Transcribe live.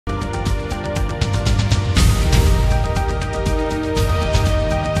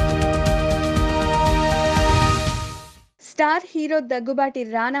Star hero Daggubati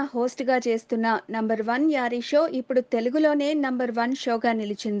రానా హోస్ట్‌గా చేస్తున్న 1 Yaari show ఇప్పుడు తెలుగులోనే నంబర్ 1 షోగా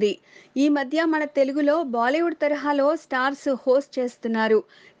నిలిచింది. ఈ మధ్య మన తెలుగులో బాలీవుడ్ తరహాలో స్టార్స్ హోస్ట్ చేస్తున్నారు.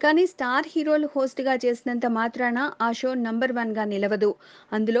 కానీ స్టార్ హీరోలు హోస్ట్‌గా చేసినంత మాత్రాన ఆ షో నంబర్ 1గా నిలవదు.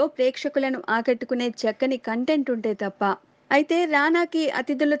 అందులో ప్రేక్షకులను ఆకట్టుకునే చక్కని కంటెంట్ ఉంటే తప్ప. అయితే రానాకి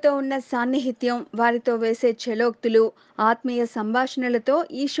అతిథులతో ఉన్న సాన్నిహిత్యం, వారితో వేసే ఛలోక్తులు, ఆత్మీయ సంభాషణలతో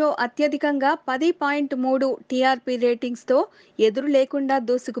ఈ షో అత్యధికంగా 10.3 టీఆర్పీ రేటింగ్స్‌తో ఎదురు లేకుండా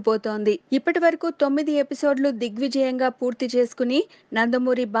దూసుకుపోతోంది. ఇప్పటివరకు 9 ఎపిసోడ్లు దిగ్విజయంగా పూర్తి చేసుకుని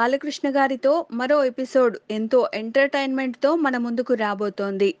నందమూరి బాలకృష్ణ గారితో మరో ఎపిసోడ్ ఎంతో ఎంటర్‌టైన్‌మెంట్‌తో మన ముందుకు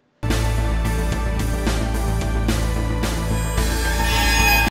రాబోతోంది.